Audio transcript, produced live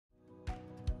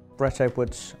Brett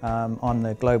Edwards. I'm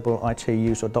the Global IT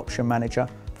User Adoption Manager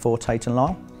for Tate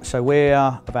Lyle. So we're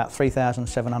about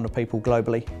 3,700 people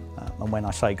globally, and when I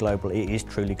say global, it is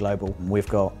truly global. We've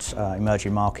got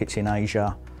emerging markets in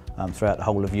Asia, throughout the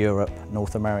whole of Europe,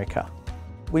 North America.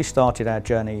 We started our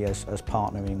journey as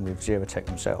partnering with Xerotech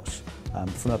themselves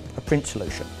from a print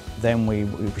solution. Then we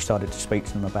started to speak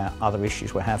to them about other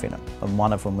issues we're having, and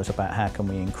one of them was about how can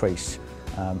we increase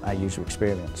our user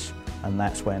experience, and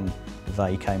that's when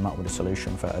they came up with a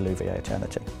solution for Alluvio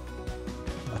Aternity.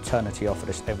 Aternity offered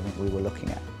us everything we were looking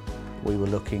at. We were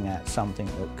looking at something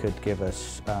that could give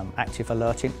us active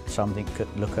alerting, something that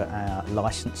could look at our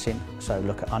licensing, so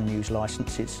look at unused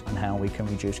licenses and how we can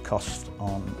reduce costs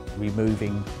on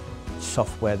removing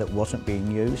software that wasn't being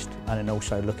used, and then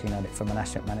also looking at it from an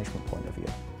asset management point of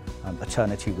view.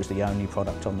 Aternity was the only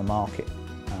product on the market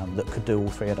that could do all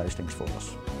three of those things for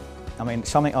us. I mean,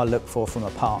 something I look for from a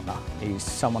partner is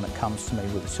someone that comes to me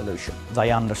with a solution.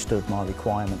 They understood my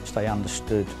requirements, they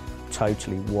understood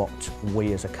totally what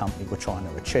we as a company were trying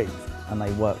to achieve, and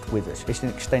they worked with us. It's an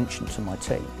extension to my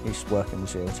team, it's working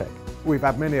with Xerotech. We've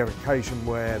had many occasions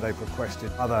where they've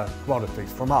requested other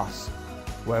commodities from us,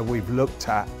 where we've looked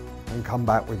at and come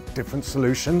back with different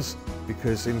solutions,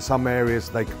 because in some areas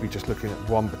they could be just looking at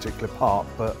one particular part,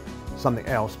 but something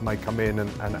else may come in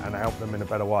and help them in a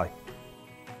better way.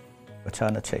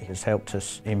 Aternity has helped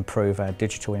us improve our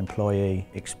digital employee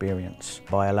experience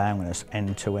by allowing us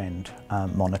end-to-end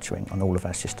monitoring on all of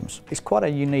our systems. It's quite a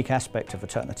unique aspect of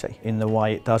Aternity in the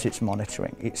way it does its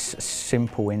monitoring. It's a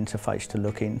simple interface to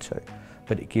look into,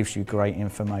 but it gives you great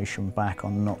information back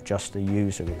on not just the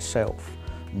user itself,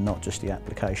 not just the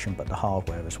application, but the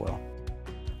hardware as well.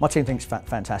 My team thinks it's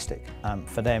fantastic.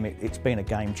 For them, it's been a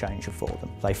game changer for them.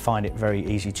 They find it very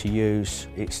easy to use.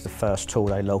 It's the first tool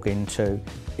they log into.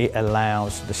 It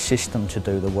allows the system to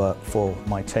do the work for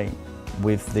my team.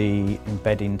 With the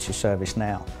embedding to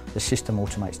ServiceNow, the system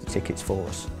automates the tickets for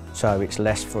us. So it's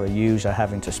less for a user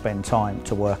having to spend time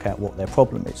to work out what their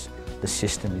problem is. The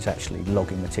system is actually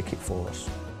logging the ticket for us.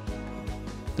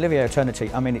 Alluvio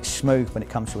Aternity, I mean, it's smooth when it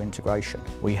comes to integration.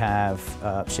 We have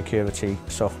security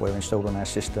software installed on our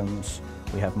systems.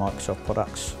 We have Microsoft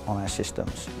products on our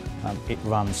systems. It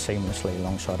runs seamlessly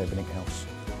alongside everything else.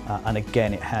 And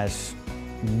again, it has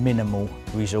minimal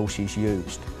resources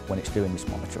used when it's doing this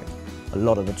monitoring. A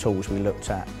lot of the tools we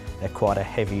looked at, they're quite a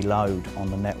heavy load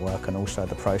on the network and also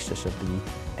the process of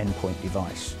the endpoint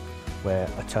device, where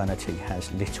Aternity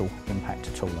has little impact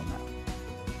at all on that.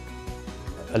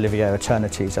 Alluvio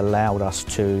Aternity has allowed us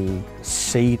to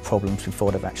see problems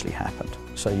before they've actually happened.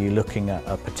 So you're looking at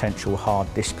a potential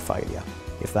hard disk failure.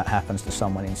 If that happens to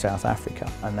someone in South Africa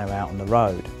and they're out on the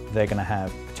road, they're going to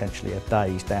have potentially a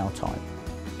day's downtime.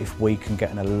 If we can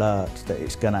get an alert that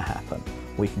it's going to happen,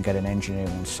 we can get an engineer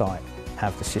on site,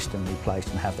 have the system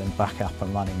replaced and have them back up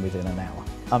and running within an hour.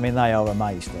 I mean, they are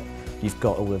amazed that you've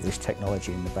got all of this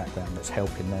technology in the background that's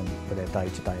helping them with their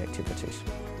day-to-day activities.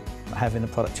 Having the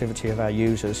productivity of our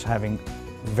users, having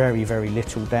very, very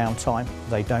little downtime.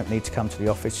 They don't need to come to the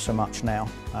office so much now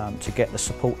to get the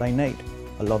support they need.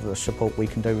 A lot of the support we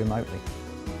can do remotely.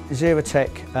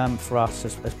 Xerotech for us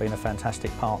has been a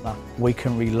fantastic partner. We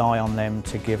can rely on them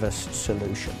to give us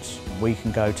solutions. We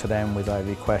can go to them with a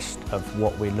request of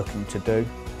what we're looking to do.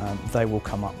 They will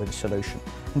come up with a solution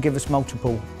and give us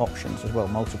multiple options as well,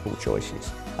 multiple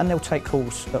choices. And they'll take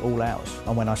calls at all hours.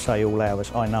 And when I say all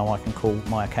hours, I know I can call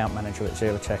my account manager at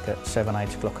Xerotech at 7,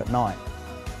 8 o'clock at night.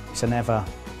 It's an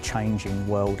ever-changing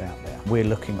world out there. We're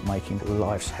looking at making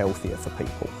lives healthier for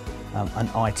people, and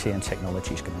IT and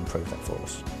technology is going to improve that for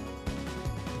us.